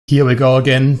Here we go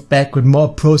again, back with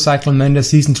more Pro Cycling Manager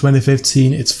Season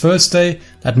 2015. It's Thursday,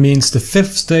 that means the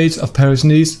 5th stage of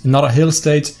Paris-Nice, another hill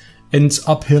stage, ends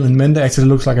uphill in Mende. Actually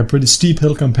looks like a pretty steep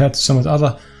hill compared to some of the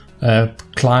other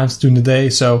climbs during the day,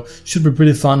 so should be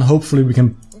pretty fun. Hopefully we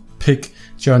can pick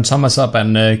Geraint Thomas up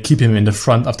and keep him in the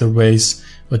front of the race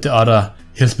with the other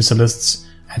hill specialists,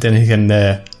 and then he can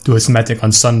do his magic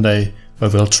on Sunday, where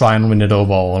we'll try and win it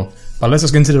overall. But let's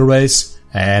just get into the race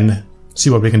and see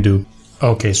what we can do.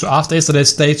 Okay, so after yesterday's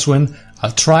stage win,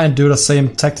 I'll try and do the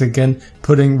same tactic again,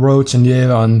 putting Roach and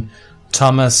Nieve on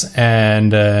Thomas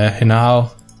and Henao.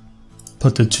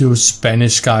 Put the two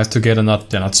Spanish guys together,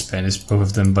 they're not Spanish, both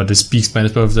of them, but they speak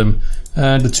Spanish, both of them.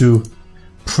 And the two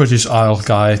British Isle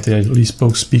guys, they at least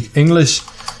both speak English,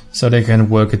 so they can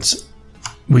work it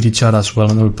with each other as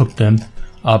well, and we'll put them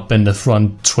up in the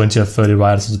front 20 or 30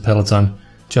 riders of the peloton,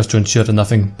 just to ensure that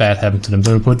nothing bad happens to them.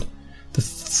 So we'll put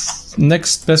the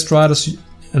next best riders,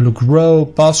 Luke Rowe,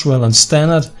 Boswell and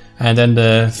Stannard, and then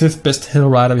the 5th best hill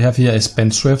rider we have here is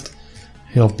Ben Swift.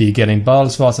 He'll be getting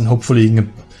bottles for us, and hopefully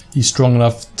he's strong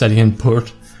enough that he can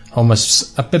put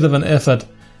almost a bit of an effort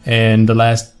in the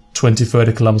last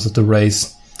 20-30 kilometers of the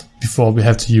race before we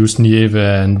have to use Nieve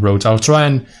and Roach. I'll try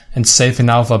and save him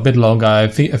now for a bit longer. I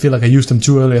feel like I used him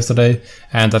too early yesterday,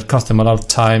 and that cost him a lot of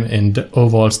time in the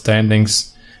overall standings,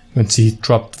 when he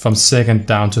dropped from 2nd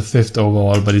down to 5th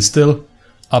overall, but he's still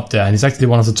up there, and he's actually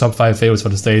one of the top 5 favorites for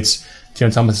the stage.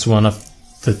 Geraint Thomas is one of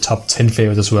the top 10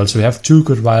 favorites as well, so we have two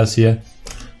good riders here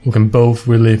who can both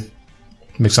really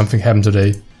make something happen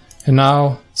today. And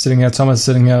now, sitting here, Thomas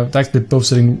sitting here, they're actually both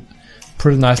sitting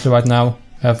pretty nicely right now.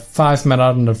 I have 5 men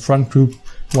out in the front group,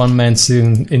 1 man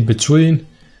sitting in between,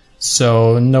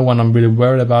 so no one I'm really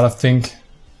worried about, I think.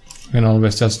 You can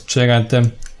always just check at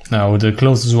them. Now the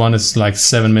closest one is like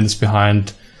 7 minutes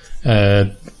behind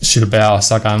Gilbert or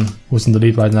Sagan, who's in the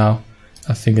lead right now.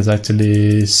 I think it's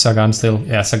actually Sagan still.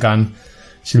 Yeah, Sagan,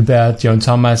 Gilbert, Geraint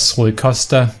Thomas, Rui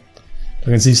Costa.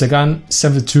 You can see Sagan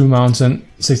 72 mountain,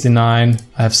 69.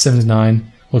 I have 79.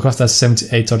 Rui Costa has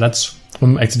 78, so that's what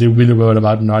I'm actually really worried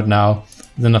about right now.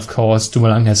 Then of course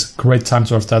Dumoulin has great time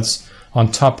trial stats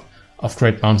on top of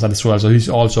great mountain stats as well, so he's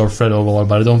also a threat overall,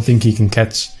 but I don't think he can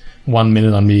catch 1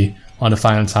 minute on me on the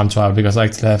final time trial, because I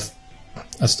actually have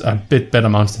a bit better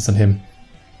mountain stats than him.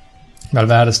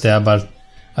 Valverde's there, but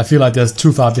I feel like they're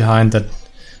too far behind that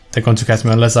they're going to catch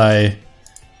me unless I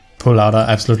pull out an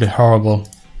absolutely horrible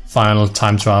final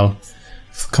time trial.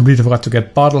 Completely forgot to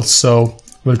get bottles, so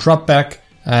we'll drop back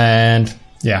and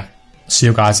yeah, see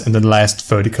you guys in the last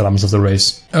 30 kilometers of the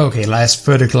race. Okay, last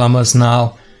 30 kilometers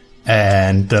now,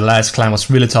 and the last climb was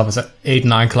really tough. It's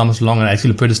 8-9 kilometers long and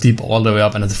actually pretty steep all the way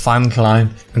up, and at the final climb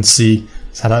you can see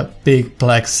it's had a big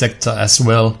black sector as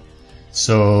well,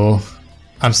 so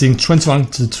I'm seeing 21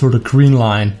 to the green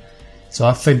line, so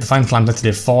I think the final climb is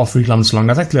actually 4 or 3 kilometers long.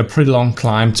 That's actually a pretty long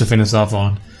climb to finish off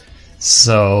on,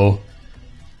 so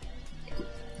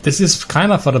this is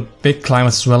kind of for the big climb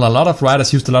as well. A lot of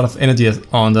riders used a lot of energy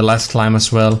on the last climb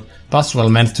as well. Boswell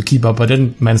managed to keep up, but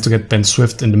didn't manage to get Ben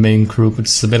Swift in the main group, which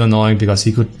is a bit annoying because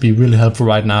he could be really helpful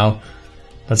right now.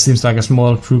 But it seems like a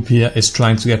small group here is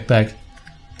trying to get back.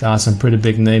 There are some pretty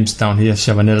big names down here.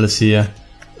 Chavanel is here.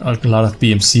 A lot of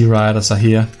BMC riders are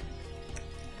here.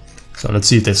 So let's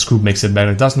see if this group makes it back.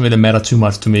 It doesn't really matter too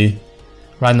much to me.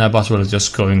 Right now Boswell is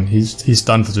just going. He's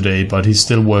done for today, but he's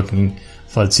still working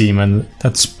for the team, and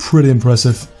that's pretty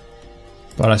impressive.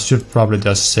 But I should probably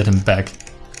just set him back,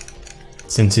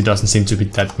 since he doesn't seem to be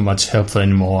that much helpful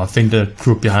anymore. I think the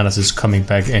group behind us is coming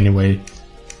back anyway.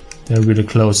 They're really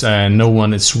close, and no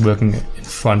one is working in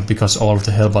front because all of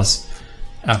the helpers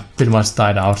are pretty much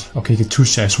died out. Okay,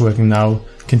 Katusha is working now.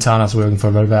 Quintana is working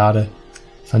for Valverde.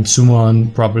 Van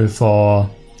Sumeren probably for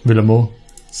Villemot.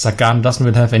 Sagan doesn't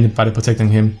really have anybody protecting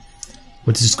him,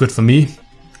 which is good for me.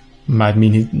 Might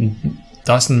mean he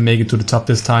doesn't make it to the top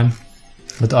this time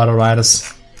with the other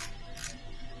riders.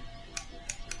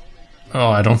 Oh,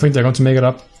 I don't think they're going to make it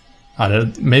up.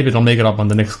 Maybe they'll make it up on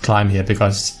the next climb here,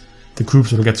 because the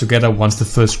groups will get together once the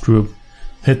first group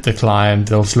hit the climb.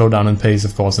 They'll slow down in pace,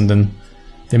 of course, and then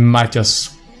they might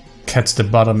just catch the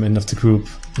bottom end of the group.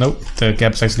 Nope, the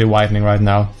gap's actually widening right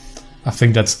now. I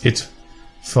think that's it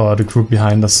for the group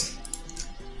behind us.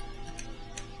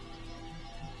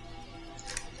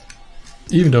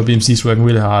 Even though BMC is working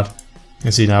really hard. You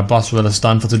can see now Boswell is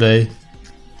done for today.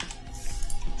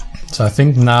 So I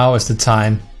think now is the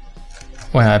time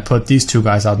when I put these two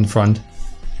guys out in front.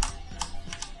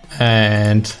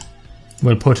 And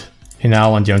we'll put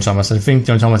Henao and Geraint Thomas. I think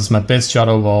Geraint Thomas is my best shot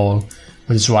overall,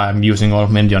 which is why I'm using all of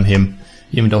Mendy on him,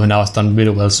 even though Henao has done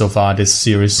really well so far this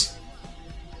series.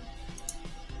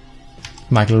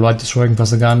 Michael Wright is working for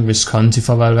Sagan, Visconti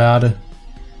for Valverde.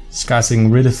 This guy's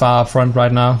sitting really far up front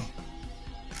right now.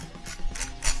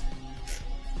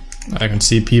 I can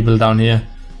see people down here.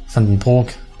 Van den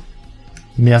Broek,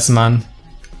 Meersman,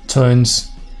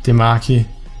 Turns, Demarchi,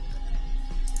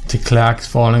 De Klerk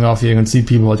falling off here. You can see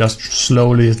people are just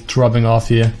slowly dropping off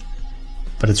here.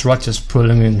 But it's Rogers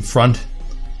pulling in front.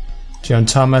 John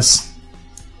Thomas.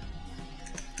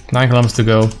 9 kilometers to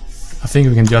go. I think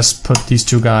we can just put these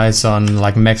two guys on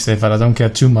like max effort. I don't care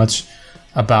too much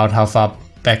about how far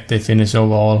back they finish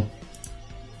overall.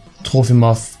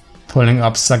 Trofimov pulling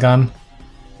up Sagan.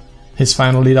 His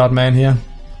final lead out man here.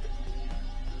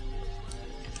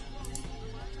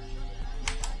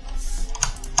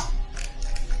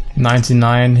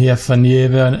 '99 here for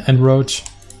Nieve and Roach.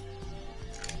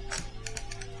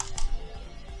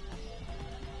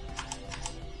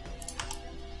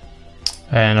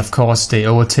 And of course they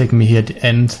overtake me here at the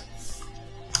end.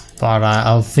 But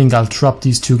I think I'll drop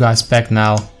these two guys back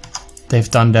now. They've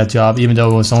done their job, even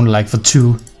though it was only like for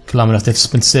 2 kilometers.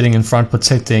 They've been sitting in front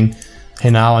protecting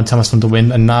Henao and Thomas from the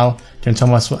wind. And now John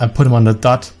Thomas, I put him on the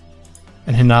dot.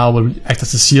 And Henao will act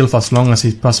as a shield for as long as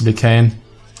he possibly can.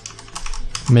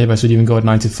 Maybe I should even go at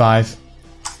 95.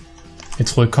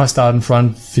 It's Rui Costa out in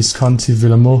front, Visconti,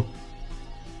 Villemot.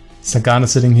 Sagan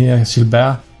is sitting here,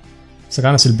 Gilbert.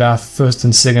 Sagan and Gilbert first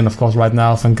and second, of course, right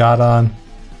now. Van Garderen.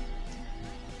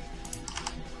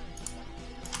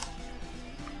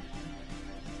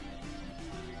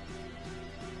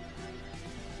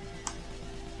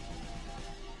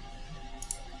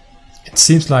 It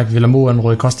seems like Villemot and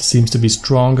Rui Costa seems to be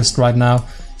strongest right now.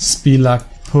 Spilak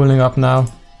pulling up now.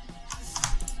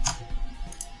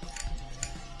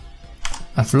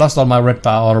 I've lost all my red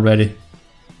bar already.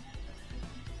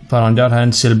 But on the other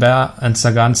hand, Gilbert and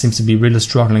Sagan seems to be really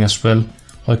struggling as well.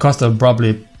 Rui Costa will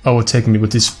probably overtaking me,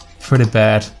 which is pretty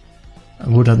bad. I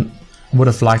would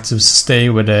have liked to stay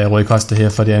with Rui Costa here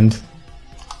for the end.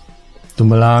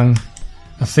 Dumoulin.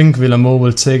 I think Villemot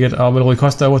will take it. Will Rui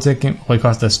Costa overtake him? Rui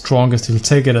Costa is strongest. He'll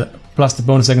take it plus the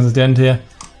bonus seconds at the end here.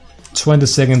 20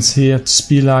 seconds here.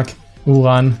 Spilak,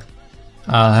 Uran.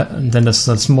 And then there's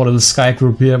a small little sky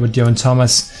group here with Joe and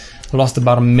Thomas. Lost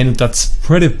about a minute. That's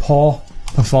pretty poor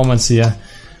performance here.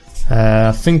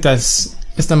 I think is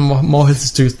there more hill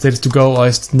stages to go, or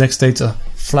is the next stage a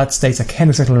flat stage? I can't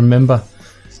exactly remember.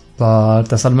 But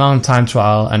there's a mountain time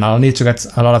trial, and I'll need to get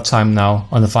a lot of time now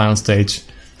on the final stage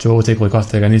to overtake Rui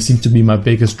Costa, and he seems to be my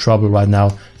biggest trouble right now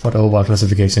for the overall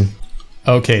classification.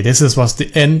 Okay, this was the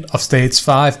end of stage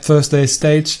 5, first day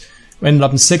stage. We ended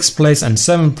up in 6th place and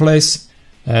 7th place.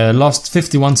 Lost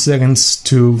 51 seconds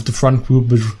to the front group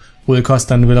with Rui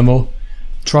Costa and Villemot.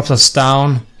 Drops us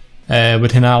down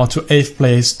with Henao to 8th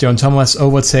place. John Thomas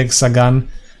overtakes Sagan,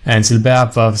 and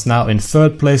Gilbert was now in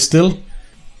 3rd place still.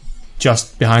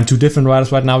 Just behind 2 different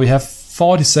riders right now. We have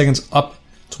 40 seconds up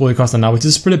to Rui Costa now, which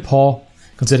is pretty poor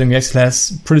considering he actually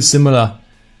has pretty similar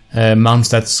mount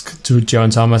stats to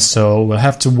John Thomas. So we'll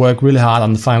have to work really hard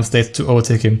on the final stage to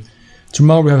overtake him.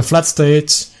 Tomorrow we have a flat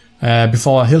stage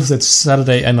before a hill stage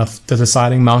Saturday, and of the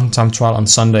deciding mountain time trial on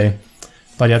Sunday.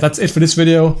 But yeah, that's it for this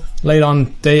video. Later on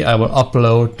today I will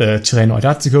upload the Tirreno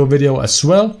Adriatico video as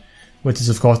well, which is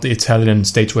of course the Italian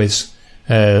stage race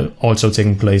also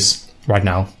taking place right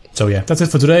now. So yeah, that's it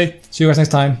for today. See you guys next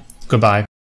time. Goodbye.